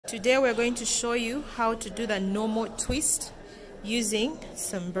Today we're going to show you how to do the normal twist using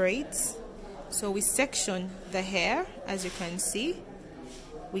some braids. So we section the hair, as you can see.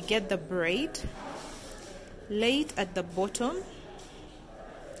 We get the braid, lay it at the bottom,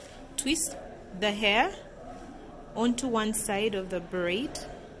 twist the hair onto one side of the braid,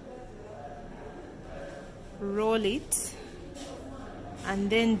 roll it, and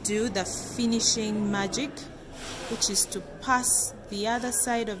then do the finishing magic, which is to pass the other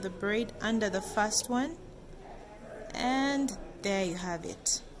side of the braid under the first one, and there you have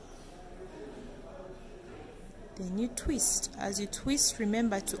it. Then you twist. As you twist,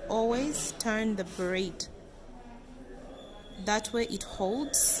 remember to always turn the braid. That way it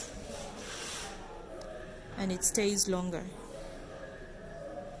holds and it stays longer.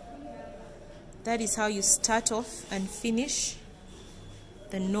 That is how you start off and finish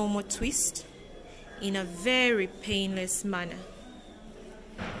the normal twist in a very painless manner.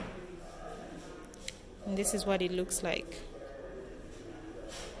 And this is what it looks like.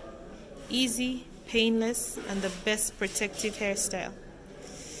 Easy, painless, and the best protective hairstyle.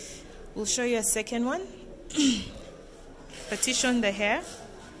 We'll show you a second one. Partition the hair.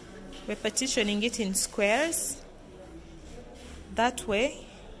 We're partitioning it in squares. That way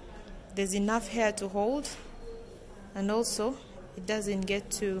there's enough hair to hold, and also it doesn't get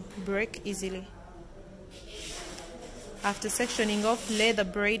to break easily. After sectioning off, lay the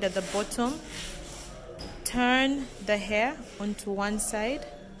braid at the bottom, turn the hair onto one side,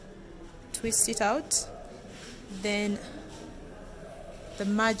 twist it out, then the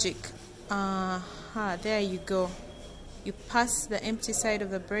magic, there you go. You pass the empty side of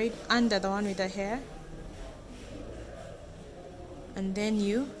the braid under the one with the hair, and then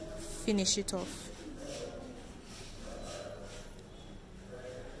you finish it off.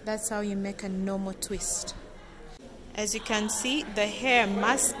 That's how you make a normal twist. As you can see, the hair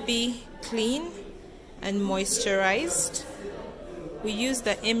must be clean and moisturized. We use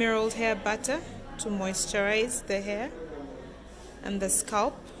the emerald hair butter to moisturize the hair and the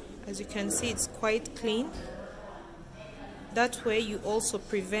scalp. As you can see, it's quite clean. That way you also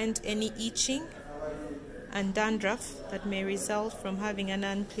prevent any itching and dandruff that may result from having an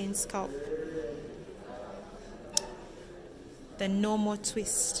unclean scalp. The normal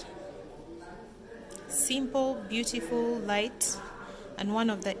twist. Simple, beautiful, light, and one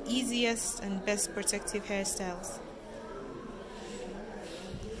of the easiest and best protective hairstyles.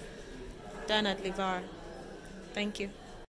 Done at Livara. Thank you.